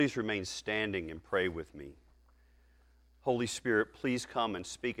Please remain standing and pray with me. Holy Spirit, please come and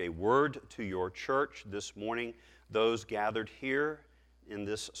speak a word to your church this morning, those gathered here in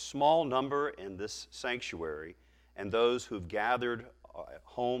this small number in this sanctuary, and those who've gathered at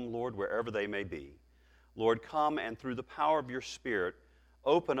home, Lord, wherever they may be. Lord, come and through the power of your Spirit,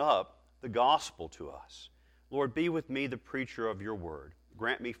 open up the gospel to us. Lord, be with me, the preacher of your word.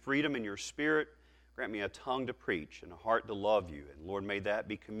 Grant me freedom in your Spirit. Grant me a tongue to preach and a heart to love you. And Lord, may that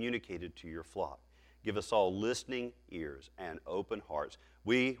be communicated to your flock. Give us all listening ears and open hearts.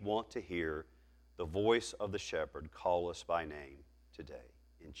 We want to hear the voice of the shepherd call us by name today.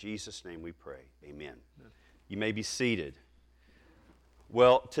 In Jesus' name we pray. Amen. You may be seated.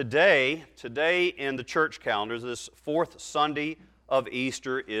 Well, today in the church calendar, this fourth Sunday of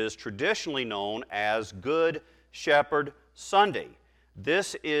Easter is traditionally known as Good Shepherd Sunday.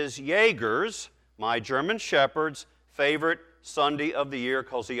 This is Jaeger's, my German shepherd's, favorite Sunday of the year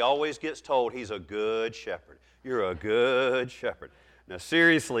because he always gets told he's a good shepherd. You're a good shepherd. Now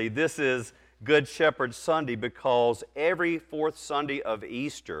seriously, this is Good Shepherd Sunday because every fourth Sunday of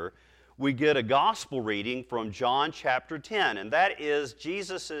Easter we get a gospel reading from John chapter 10, and that is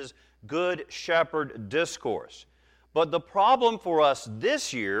Jesus' Good Shepherd discourse. But the problem for us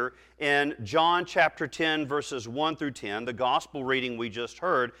this year in John chapter 10, verses 1 through 10, the gospel reading we just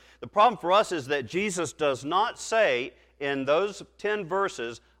heard, the problem for us is that Jesus does not say in those 10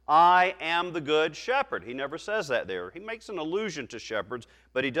 verses, I am the good shepherd. He never says that there. He makes an allusion to shepherds,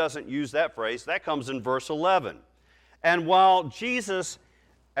 but he doesn't use that phrase. That comes in verse 11. And while Jesus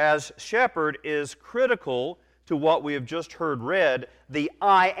as shepherd is critical to what we have just heard read, the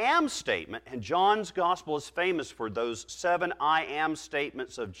I am statement, and John's gospel is famous for those 7 I am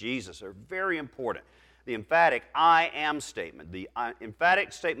statements of Jesus. They're very important. The emphatic I am statement, the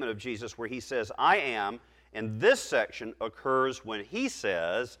emphatic statement of Jesus where he says I am, in this section occurs when he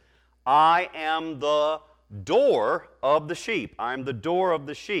says, I am the door of the sheep. I am the door of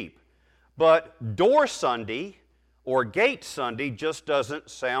the sheep. But door Sunday or Gate Sunday just doesn't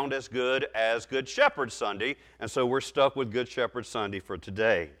sound as good as Good Shepherd Sunday, and so we're stuck with Good Shepherd Sunday for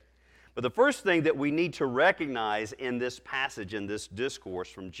today. But the first thing that we need to recognize in this passage, in this discourse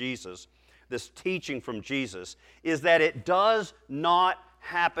from Jesus, this teaching from Jesus, is that it does not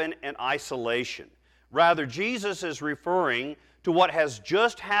happen in isolation. Rather, Jesus is referring to what has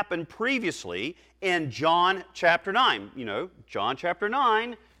just happened previously in John chapter 9. You know, John chapter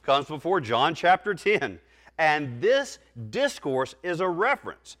 9 comes before John chapter 10. And this discourse is a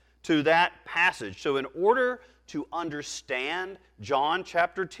reference to that passage. So in order to understand John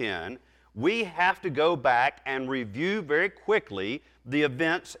chapter 10, we have to go back and review very quickly the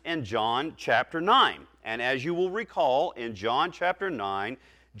events in John chapter 9. And as you will recall, in John chapter 9,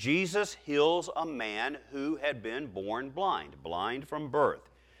 Jesus heals a man who had been born blind from birth.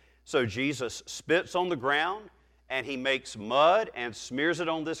 So Jesus spits on the ground and he makes mud and smears it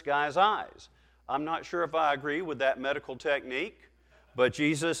on this guy's eyes. I'm not sure if I agree with that medical technique, but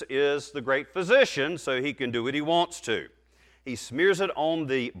Jesus is the great physician, so he can do what he wants to. He smears it on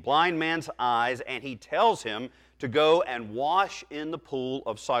the blind man's eyes, and he tells him to go and wash in the pool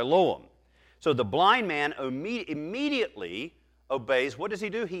of Siloam. So the blind man immediately obeys. What does he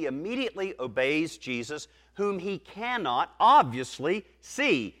do? He immediately obeys Jesus, whom he cannot obviously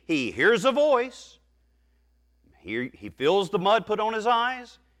see. He hears a voice. He feels the mud put on his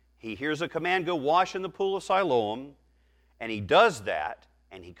eyes. He hears a command, go wash in the pool of Siloam, and he does that,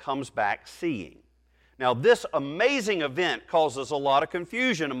 and he comes back seeing. Now, this amazing event causes a lot of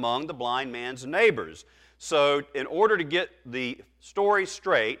confusion among the blind man's neighbors. So, in order to get the story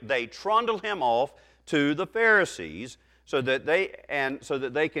straight, they trundle him off to the Pharisees so that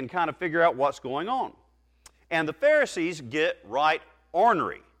they can kind of figure out what's going on. And the Pharisees get right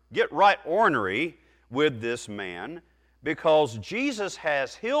ornery with this man, because Jesus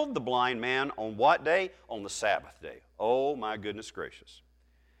has healed the blind man on what day? On the Sabbath day. Oh my goodness gracious.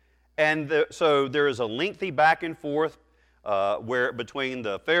 And so there is a lengthy back and forth between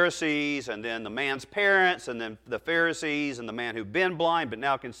the Pharisees and then the man's parents and then the Pharisees and the man who'd been blind but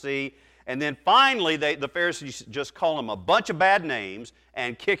now can see. And then finally the Pharisees just call him a bunch of bad names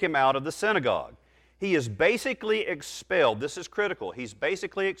and kick him out of the synagogue. He is basically expelled. This is critical. He's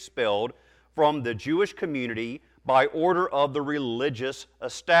basically expelled from the Jewish community by order of the religious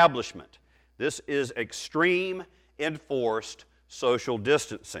establishment. This is extreme, enforced social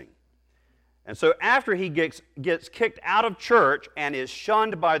distancing. And so after he gets kicked out of church and is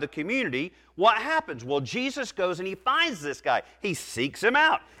shunned by the community, what happens? Well, Jesus goes and he finds this guy. He seeks him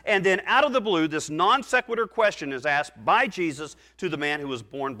out. And then out of the blue, this non sequitur question is asked by Jesus to the man who was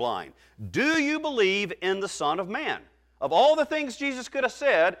born blind. Do you believe in the Son of Man? Of all the things Jesus could have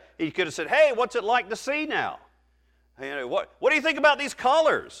said, he could have said, hey, what's it like to see now? What do you think about these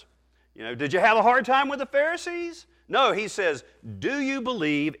colors? Did you have a hard time with the Pharisees? No, he says, do you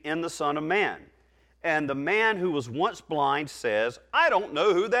believe in the Son of Man? And the man who was once blind says, I don't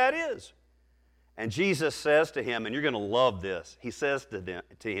know who that is. And Jesus says to him, and you're going to love this, he says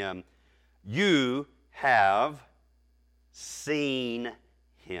to him, you have seen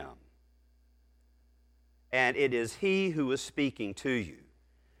him. And it is he who is speaking to you.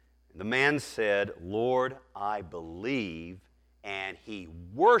 And the man said, Lord, I believe, and he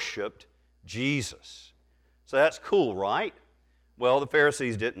worshiped Jesus. So that's cool, right? Well, the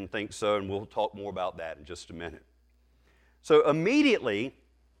Pharisees didn't think so, and we'll talk more about that in just a minute. So immediately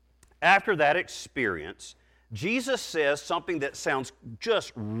after that experience, Jesus says something that sounds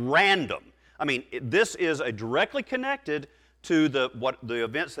just random. I mean, this is directly connected to the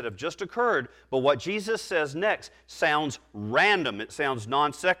events that have just occurred, but what Jesus says next sounds random. It sounds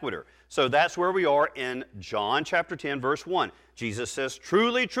non sequitur. So that's where we are in John chapter 10, verse 1. Jesus says,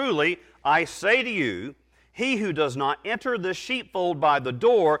 truly, truly, I say to you, he who does not enter the sheepfold by the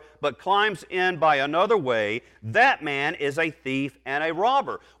door, but climbs in by another way, that man is a thief and a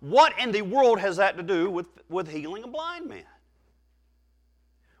robber. What in the world has that to do with healing a blind man?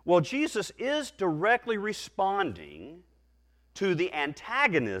 Well, Jesus is directly responding to the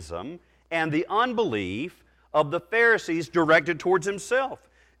antagonism and the unbelief of the Pharisees directed towards himself.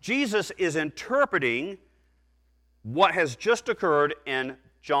 Jesus is interpreting what has just occurred in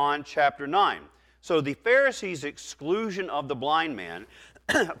John chapter 9. So the Pharisees' exclusion of the blind man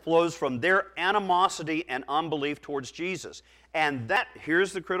flows from their animosity and unbelief towards Jesus. And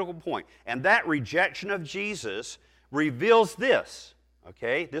here's the critical point, and that rejection of Jesus reveals this,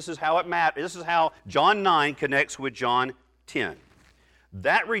 okay? This is how it matters. This is how John 9 connects with John 10.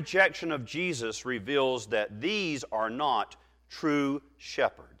 That rejection of Jesus reveals that these are not true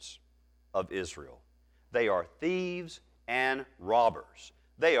shepherds of Israel. They are thieves and robbers.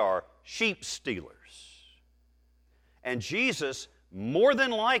 They are sheep stealers. And Jesus, more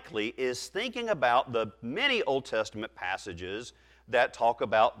than likely, is thinking about the many Old Testament passages that talk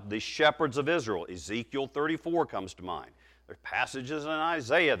about the shepherds of Israel. Ezekiel 34 comes to mind. There's passages in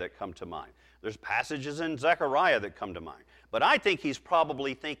Isaiah that come to mind. There's passages in Zechariah that come to mind. But I think he's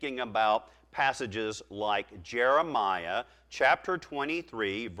probably thinking about passages like Jeremiah chapter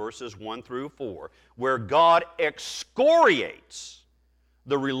 23, verses 1 through 4, where God excoriates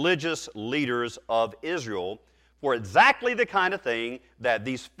the religious leaders of Israel for exactly the kind of thing that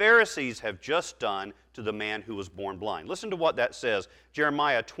these Pharisees have just done to the man who was born blind. Listen to what that says,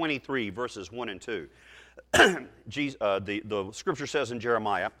 Jeremiah 23, verses 1 and 2. The scripture says in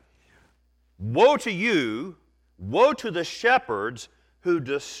Jeremiah, woe to you, woe to the shepherds who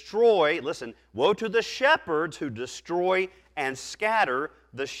destroy, listen, woe to the shepherds who destroy and scatter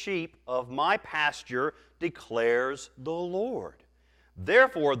the sheep of my pasture, declares the Lord.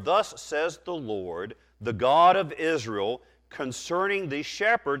 Therefore, thus says the Lord, the God of Israel, concerning the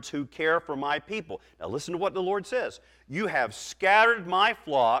shepherds who care for my people. Now listen to what the Lord says. You have scattered my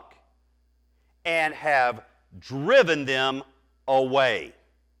flock and have driven them away.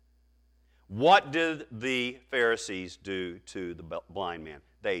 What did the Pharisees do to the blind man?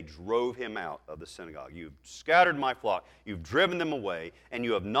 They drove him out of the synagogue. You've scattered my flock, you've driven them away, and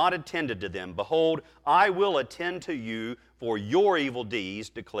you have not attended to them. Behold, I will attend to you for your evil deeds,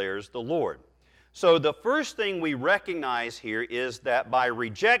 declares the Lord. So the first thing we recognize here is that by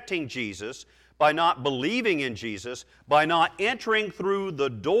rejecting Jesus, by not believing in Jesus, by not entering through the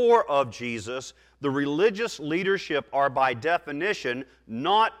door of Jesus, the religious leadership are by definition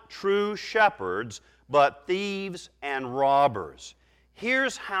not true shepherds, but thieves and robbers.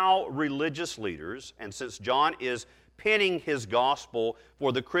 Here's how religious leaders, and since John is penning his gospel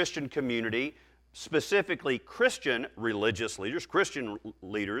for the Christian community, specifically Christian religious leaders, Christian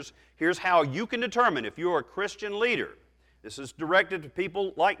leaders, here's how you can determine if you're a Christian leader. This is directed to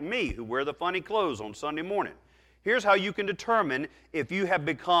people like me who wear the funny clothes on Sunday morning. Here's how you can determine if you have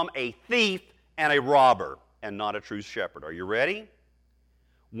become a thief and a robber and not a true shepherd. Are you ready?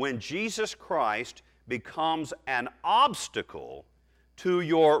 When Jesus Christ becomes an obstacle to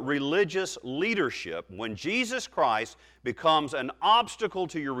your religious leadership, when Jesus Christ becomes an obstacle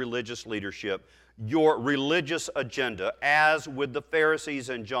to your religious leadership, your religious agenda, as with the Pharisees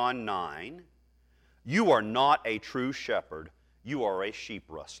in John 9, you are not a true shepherd, you are a sheep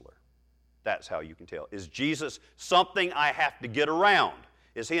rustler. That's how you can tell. Is Jesus something I have to get around?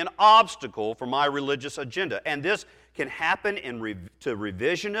 Is he an obstacle for my religious agenda? And this can happen to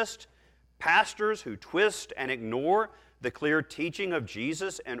revisionist pastors who twist and ignore the clear teaching of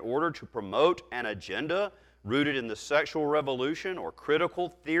Jesus in order to promote an agenda rooted in the sexual revolution or critical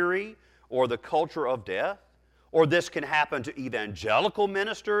theory or the culture of death. Or this can happen to evangelical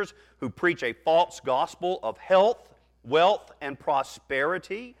ministers who preach a false gospel of health, wealth, and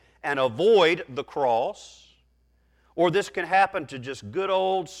prosperity and avoid the cross. Or this can happen to just good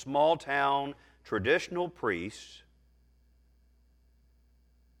old small-town traditional priests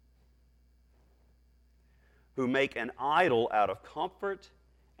who make an idol out of comfort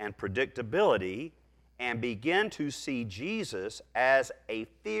and predictability and begin to see Jesus as a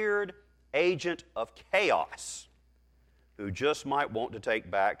feared agent of chaos who just might want to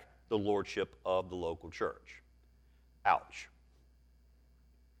take back the lordship of the local church. Ouch.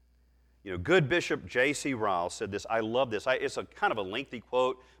 You know, good Bishop J.C. Ryle said this. I love this. It's a kind of a lengthy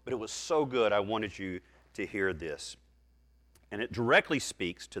quote, but it was so good I wanted you to hear this. And it directly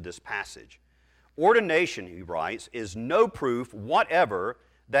speaks to this passage. Ordination, he writes, is no proof whatever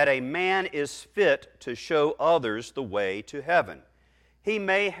that a man is fit to show others the way to heaven. He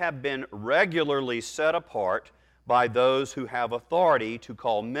may have been regularly set apart by those who have authority to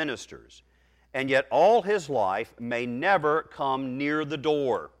call ministers, and yet all his life may never come near the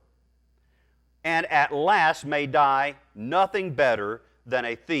door, and at last may die nothing better than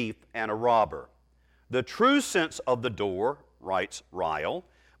a thief and a robber. The true sense of the door, writes Ryle,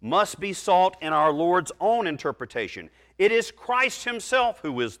 must be sought in our Lord's own interpretation. It is Christ Himself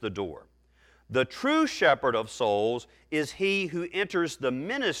who is the door. The true shepherd of souls is he who enters the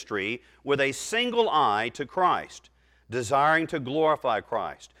ministry with a single eye to Christ, desiring to glorify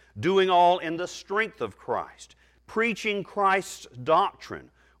Christ, doing all in the strength of Christ, preaching Christ's doctrine,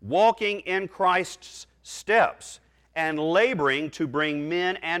 walking in Christ's steps, and laboring to bring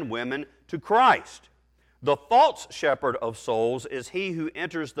men and women to Christ. The false shepherd of souls is he who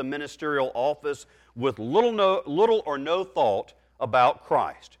enters the ministerial office with little or no thought about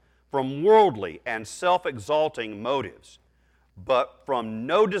Christ, from worldly and self-exalting motives, but from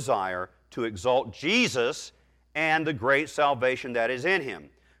no desire to exalt Jesus and the great salvation that is in Him.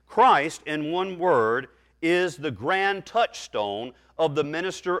 Christ, in one word, is the grand touchstone of the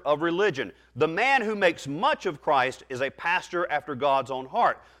minister of religion. The man who makes much of Christ is a pastor after God's own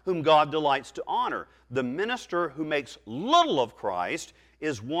heart, whom God delights to honor. The minister who makes little of Christ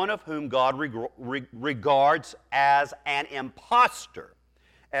is one of whom God regards as an impostor,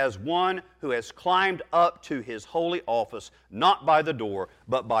 as one who has climbed up to his holy office, not by the door,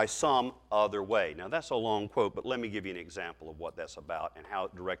 but by some other way. Now, that's a long quote, but let me give you an example of what that's about and how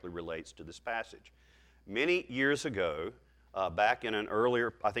it directly relates to this passage. Many years ago, back in an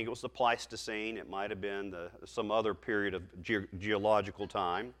earlier, I think it was the Pleistocene, it might have been some other period of geological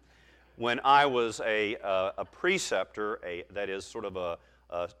time, when I was a preceptor, that is sort of a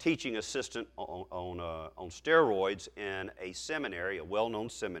teaching assistant on steroids in a seminary, a well-known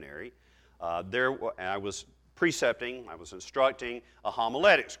seminary. I was precepting, I was instructing a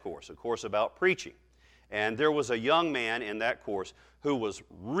homiletics course, a course about preaching. And there was a young man in that course who was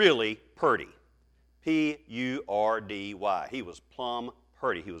really purdy. P-U-R-D-Y. He was plumb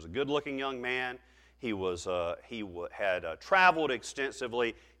purdy. He was a good-looking young man. He had traveled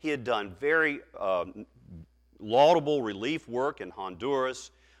extensively. He had done very laudable relief work in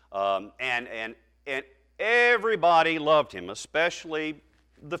Honduras, and everybody loved him, especially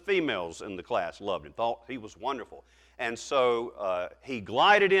the females in the class loved him, thought he was wonderful. And so he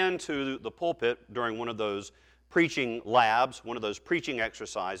glided into the pulpit during one of those preaching labs, one of those preaching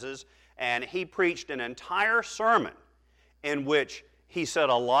exercises, and he preached an entire sermon in which he said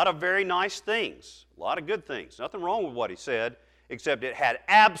a lot of very nice things, a lot of good things. Nothing wrong with what he said, except it had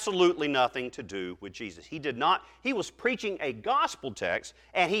absolutely nothing to do with Jesus. He was preaching a gospel text,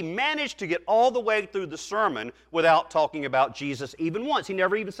 and he managed to get all the way through the sermon without talking about Jesus even once. He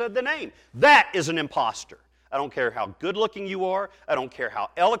never even said the name. That is an imposter. I don't care how good-looking you are. I don't care how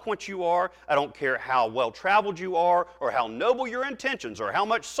eloquent you are. I don't care how well-traveled you are or how noble your intentions or how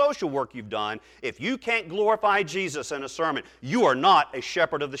much social work you've done. If you can't glorify Jesus in a sermon, you are not a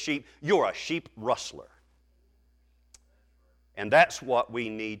shepherd of the sheep. You're a sheep rustler. And that's what we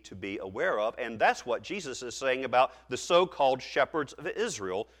need to be aware of, and that's what Jesus is saying about the so-called shepherds of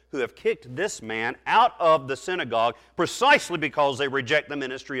Israel who have kicked this man out of the synagogue precisely because they reject the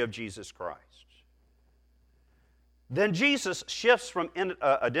ministry of Jesus Christ. Then Jesus shifts from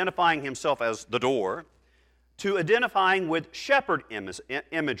identifying himself as the door to identifying with shepherd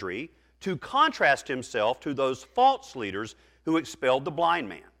imagery to contrast himself to those false leaders who expelled the blind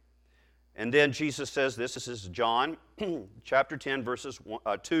man. And then Jesus says this is John chapter 10, verses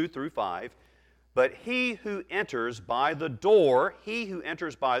 2 through 5. But he who enters by the door, is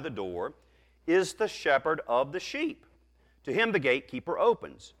the shepherd of the sheep. To him the gatekeeper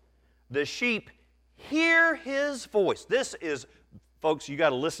opens. The sheep hear his voice. This is, folks, you got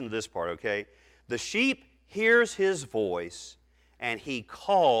to listen to this part, okay? The sheep hears his voice, and he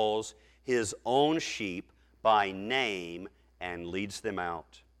calls his own sheep by name and leads them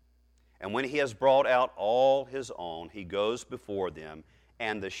out. And when he has brought out all his own, he goes before them,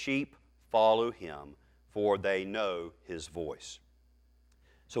 and the sheep follow him, for they know his voice.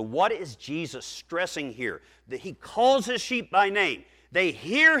 So what is Jesus stressing here? That he calls his sheep by name. They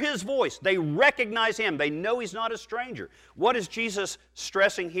hear his voice. They recognize him. They know he's not a stranger. What is Jesus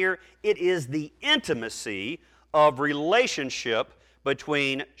stressing here? It is the intimacy of relationship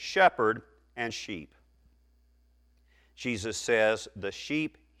between shepherd and sheep. Jesus says, the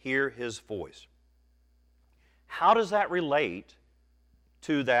sheep hear his voice. How does that relate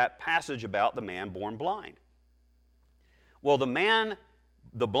to that passage about the man born blind? Well, the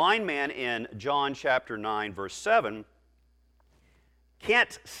blind man in John chapter 9, verse 7,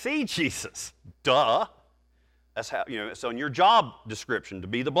 can't see Jesus. Duh. That's how, it's on your job description to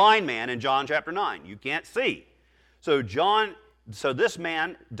be the blind man in John chapter 9. You can't see. So this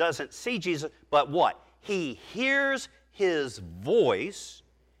man doesn't see Jesus, but what? He hears his voice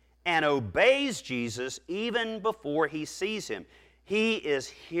and obeys Jesus even before he sees him. He is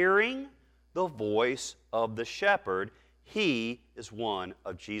hearing the voice of the shepherd. He is one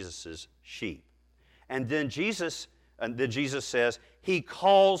of Jesus' sheep. And then Jesus says, he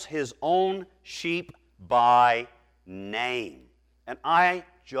calls his own sheep by name. And I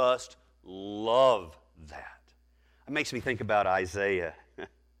just love that. It makes me think about Isaiah,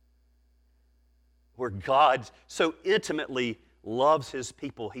 where God so intimately loves his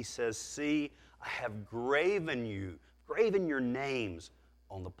people. He says, see, I have graven your names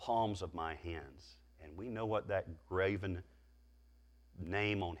on the palms of my hands. And we know what that graven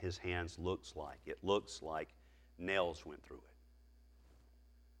name on his hands looks like. It looks like nails went through it.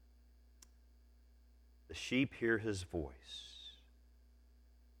 The sheep hear his voice.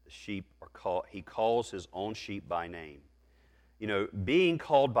 The sheep he calls his own sheep by name. Being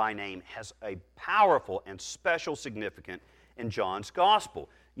called by name has a powerful and special significance in John's gospel.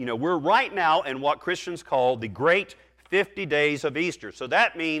 We're right now in what Christians call the great 50 days of Easter. So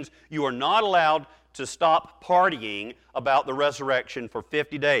that means you are not allowed to stop partying about the resurrection for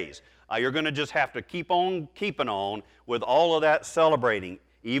 50 days. You're going to just have to keep on keeping on with all of that celebrating.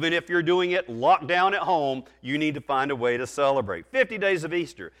 Even if you're doing it locked down at home, you need to find a way to celebrate. 50 days of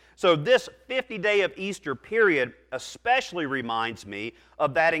Easter. So this 50-day of Easter period especially reminds me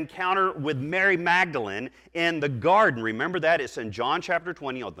of that encounter with Mary Magdalene in the garden. Remember that? It's in John chapter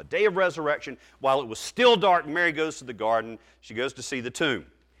 20 on the day of resurrection. While it was still dark, Mary goes to the garden. She goes to see the tomb.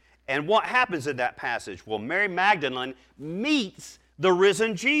 And what happens in that passage? Well, Mary Magdalene meets the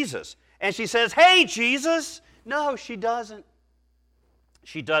risen Jesus. And she says, hey, Jesus. No, she doesn't.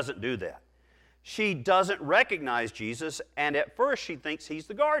 She doesn't do that. She doesn't recognize Jesus, and at first she thinks he's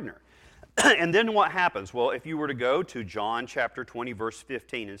the gardener. And then what happens? Well, if you were to go to John chapter 20, verse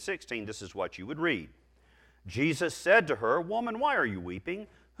 15 and 16, this is what you would read. Jesus said to her, woman, why are you weeping?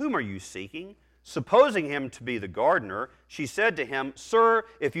 Whom are you seeking? Supposing him to be the gardener, she said to him, sir,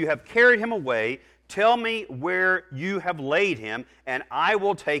 if you have carried him away, tell me where you have laid him, and I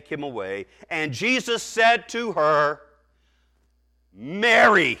will take him away. And Jesus said to her,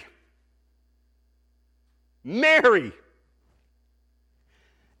 Mary. Mary.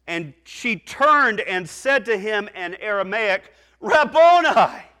 And she turned and said to him in Aramaic,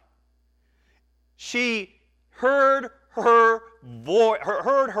 Rabboni. She heard her voice,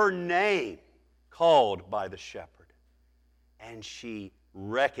 heard her name called by the shepherd, and she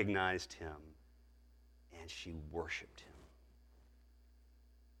recognized him, and she worshiped him.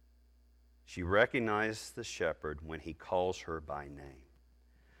 She recognized the shepherd when he calls her by name.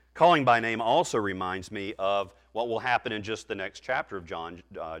 Calling by name also reminds me of what will happen in just the next chapter of John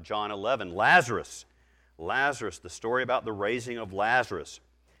 11. Lazarus, the story about the raising of Lazarus.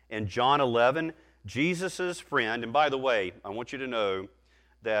 In John 11, Jesus' friend, and by the way, I want you to know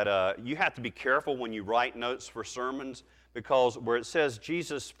that you have to be careful when you write notes for sermons, because where it says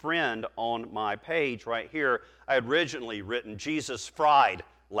Jesus' friend on my page right here, I had originally written Jesus fried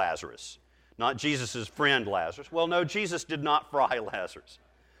Lazarus. Not Jesus' friend Lazarus. Well, no, Jesus did not fry Lazarus.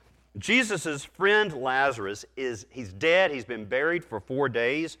 Jesus' friend Lazarus he's dead, he's been buried for 4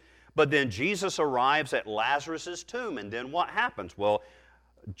 days, but then Jesus arrives at Lazarus' tomb, and then what happens? Well,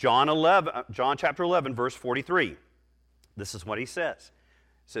 John chapter 11, verse 43. This is what he says.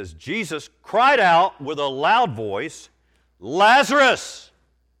 It says, Jesus cried out with a loud voice, Lazarus,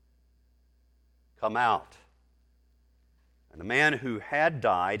 come out. And the man who had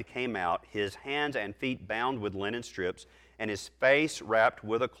died came out, his hands and feet bound with linen strips, and his face wrapped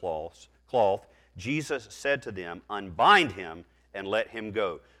with a cloth. Jesus said to them, "Unbind him and let him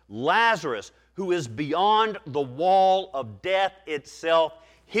go." Lazarus, who is beyond the wall of death itself,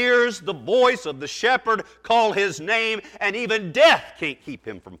 hears the voice of the shepherd call his name, and even death can't keep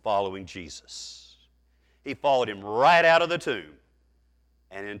him from following Jesus. He followed him right out of the tomb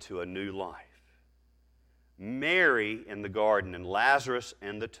and into a new life. Mary in the garden and Lazarus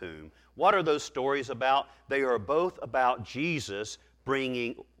in the tomb. What are those stories about? They are both about Jesus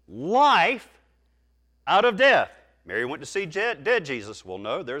bringing life out of death. Mary went to see dead Jesus. Well,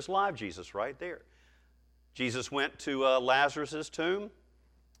 no, there's live Jesus right there. Jesus went to Lazarus' tomb,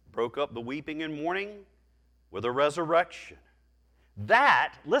 broke up the weeping and mourning with a resurrection.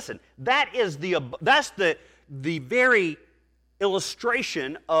 That's the very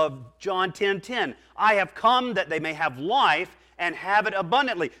illustration of John 10:10. I have come that they may have life and have it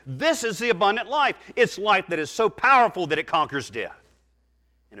abundantly. This is the abundant life. It's life that is so powerful that it conquers death.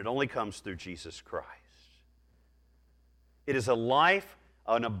 And it only comes through Jesus Christ. It is a life,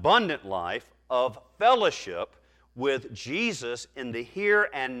 an abundant life of fellowship with Jesus in the here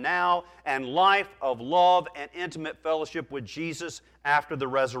and now, and life of love and intimate fellowship with Jesus after the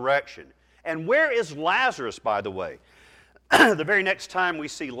resurrection. And where is Lazarus, by the way? The very next time we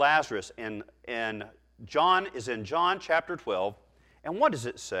see Lazarus in John is in John chapter 12. And what does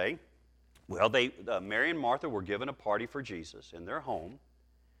it say? Well, Mary and Martha were given a party for Jesus in their home.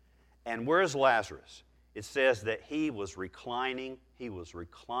 And where is Lazarus? It says that he was reclining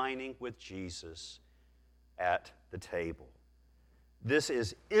with Jesus at the table. This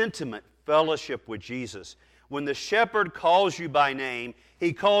is intimate fellowship with Jesus. When the shepherd calls you by name,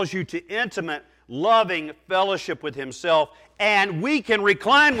 he calls you to intimate, loving fellowship with himself, and we can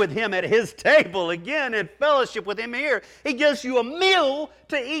recline with him at his table again and fellowship with him here. He gives you a meal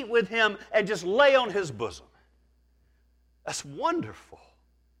to eat with him and just lay on his bosom. That's wonderful.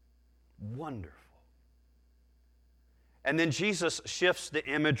 Wonderful. And then Jesus shifts the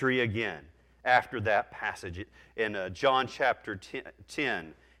imagery again after that passage in John chapter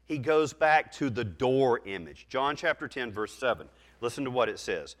 10. He goes back to the door image. John chapter 10, verse 7. Listen to what it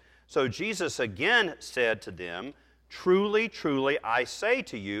says. So Jesus again said to them, "Truly, truly, I say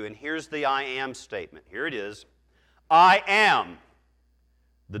to you," and here's the I am statement. Here it is. "I am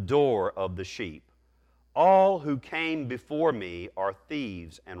the door of the sheep. All who came before me are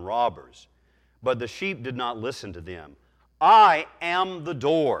thieves and robbers, but the sheep did not listen to them. I am the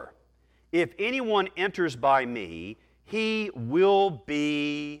door. If anyone enters by me, he will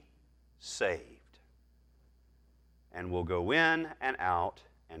be saved, and will go in and out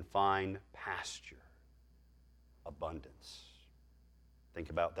and find pasture, abundance." Think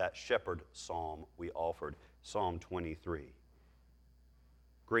about that shepherd psalm we offered, Psalm 23.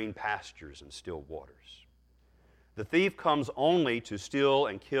 Green pastures and still waters. The thief comes only to steal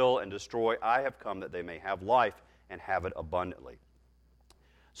and kill and destroy. I have come that they may have life and have it abundantly.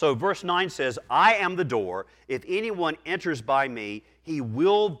 So verse 9 says, "I am the door. If anyone enters by me, he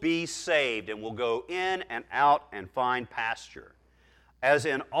will be saved and will go in and out and find pasture." As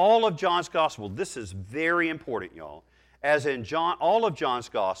in all of John's Gospel, this is very important, y'all. As in all of John's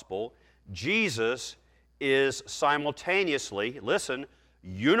Gospel, Jesus is simultaneously, listen,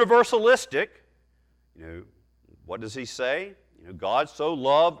 universalistic. What does he say? God so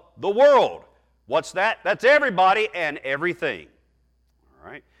loved the world. What's that? That's everybody and everything. All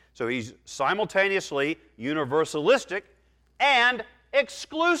right? So he's simultaneously universalistic and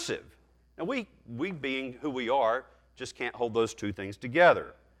exclusive. Now we being who we are, just can't hold those two things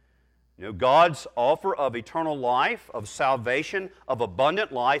together. God's offer of eternal life, of salvation, of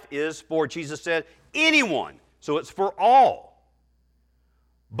abundant life is for, Jesus said, anyone. So it's for all.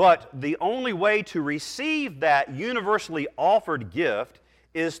 But the only way to receive that universally offered gift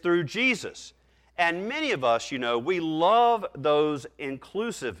is through Jesus. And many of us, we love those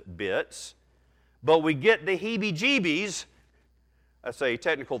inclusive bits, but we get the heebie-jeebies. That's a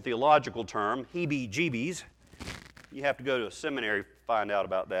technical theological term, heebie-jeebies. You have to go to a seminary to find out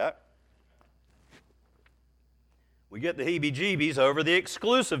about that. We get the heebie-jeebies over the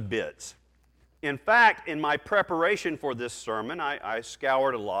exclusive bits. In fact, in my preparation for this sermon, I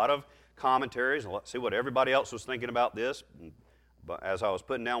scoured a lot of commentaries and see what everybody else was thinking about this. But as I was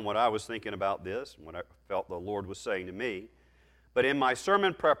putting down what I was thinking about this, and what I felt the Lord was saying to me. But in my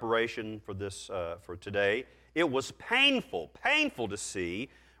sermon preparation for this, for today, it was painful to see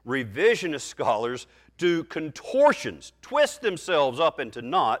revisionist scholars do contortions, twist themselves up into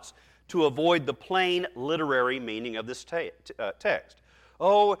knots to avoid the plain literary meaning of this text.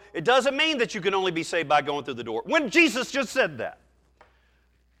 Oh, it doesn't mean that you can only be saved by going through the door, when Jesus just said that.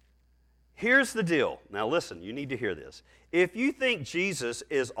 Here's the deal. Now listen, you need to hear this. If you think Jesus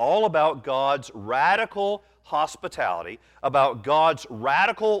is all about God's radical hospitality, about God's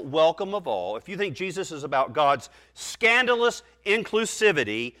radical welcome of all, if you think Jesus is about God's scandalous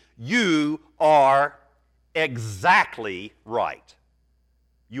inclusivity, you are exactly right.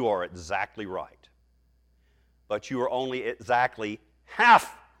 You are exactly right. But you are only exactly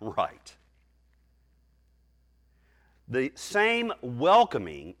half right. The same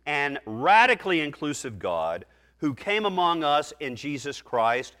welcoming and radically inclusive God who came among us in Jesus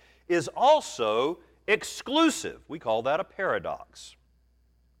Christ is also exclusive. We call that a paradox.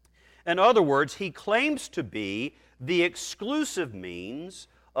 In other words, He claims to be the exclusive means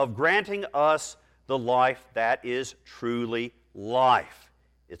of granting us the life that is truly life.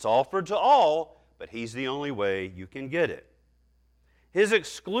 It's offered to all, but He's the only way you can get it. His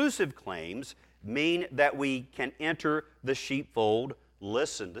exclusive claims mean that we can enter the sheepfold,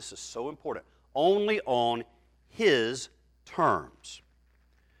 listen, this is so important, only on His terms.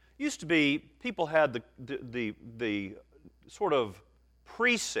 Used to be, people had the sort of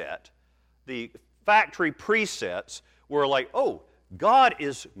preset, the factory presets were like, oh, God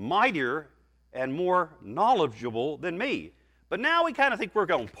is mightier and more knowledgeable than me. But now we kind of think we're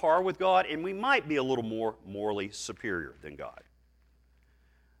on par with God, and we might be a little more morally superior than God.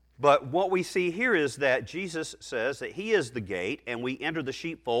 But what we see here is that Jesus says that He is the gate and we enter the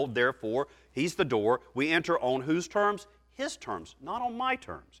sheepfold, therefore He's the door. We enter on whose terms? His terms, not on my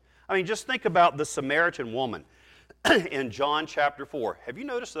terms. I mean, just think about the Samaritan woman in John chapter 4. Have you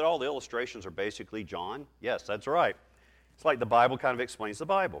noticed that all the illustrations are basically John? Yes, that's right. It's like the Bible kind of explains the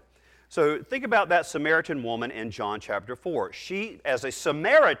Bible. So think about that Samaritan woman in John chapter 4. She, as a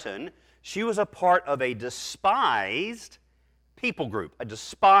Samaritan, she was a part of a despised people group, a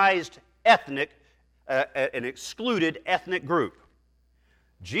despised ethnic, an excluded ethnic group.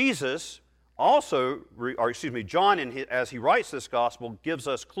 Jesus also, John, as he writes this gospel, gives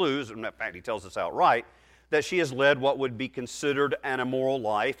us clues, and in fact he tells us outright, that she has led what would be considered an immoral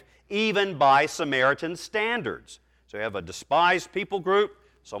life, even by Samaritan standards. So you have a despised people group,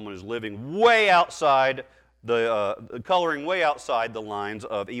 someone who's living way outside coloring way outside the lines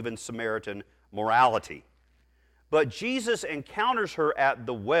of even Samaritan morality. But Jesus encounters her at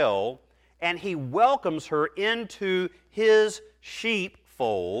the well, and He welcomes her into His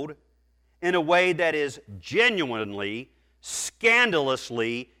sheepfold in a way that is genuinely,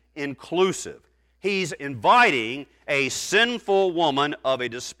 scandalously inclusive. He's inviting a sinful woman of a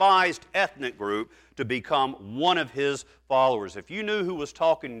despised ethnic group to become one of His followers. If you knew who was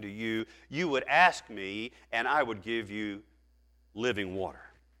talking to you, you would ask me, and I would give you living water.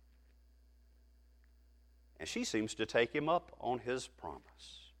 And she seems to take Him up on His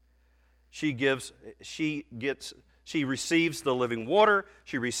promise. She receives the living water.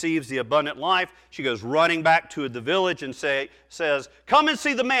 She receives the abundant life. She goes running back to the village and says, "Come and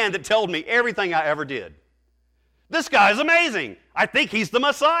see the man that told me everything I ever did. This guy's amazing. I think he's the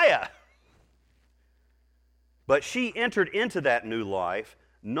Messiah." But she entered into that new life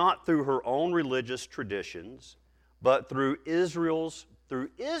not through her own religious traditions, but through Israel's,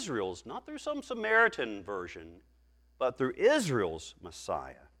 not through some Samaritan version, but through Israel's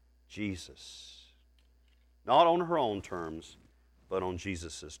Messiah, Jesus. Not on her own terms, but on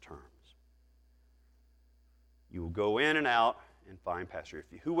Jesus' terms. You will go in and out and find pasture.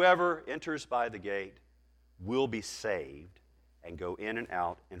 Whoever enters by the gate will be saved and go in and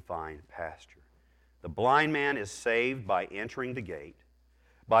out and find pasture. The blind man is saved by entering the gate,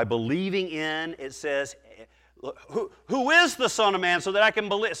 by believing in, it says, who is the Son of Man so that I can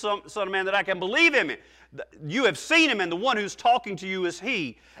believe, Son of Man, that I can believe Him? You have seen Him, and the one who's talking to you is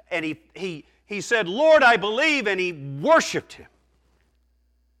He. And he said, "Lord, I believe," and he worshiped Him.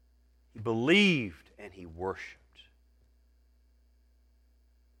 He believed and he worshiped.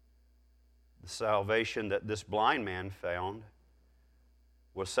 The salvation that this blind man found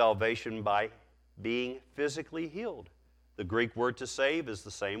was salvation by being physically healed. The Greek word to save is the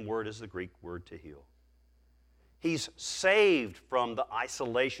same word as the Greek word to heal. He's saved from the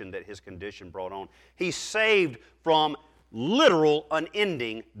isolation that his condition brought on. He's saved from literal,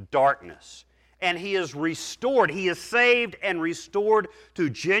 unending darkness. And he is restored. He is saved and restored to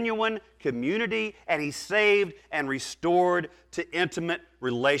genuine community, and he's saved and restored to intimate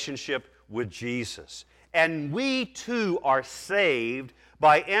relationship with Jesus. And we too are saved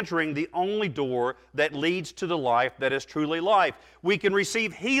by entering the only door that leads to the life that is truly life. We can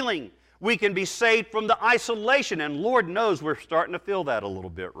receive healing. We can be saved from the isolation, and Lord knows we're starting to feel that a little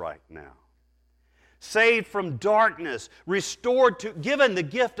bit right now. Saved from darkness, restored to, given the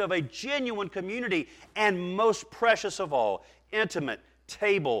gift of a genuine community, and most precious of all, intimate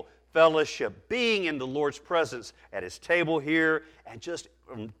table, fellowship, being in the Lord's presence at His table here, and just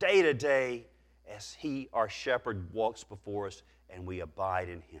from day to day as He, our shepherd, walks before us and we abide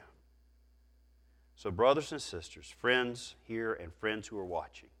in Him. So brothers and sisters, friends here and friends who are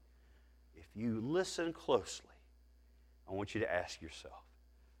watching, if you listen closely, I want you to ask yourself,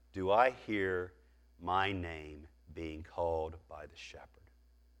 do I hear my name being called by the shepherd?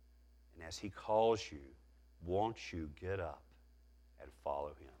 And as He calls you, won't you get up and follow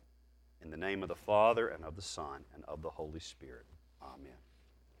Him? In the name of the Father, and of the Son, and of the Holy Spirit. Amen.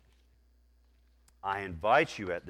 I invite you at this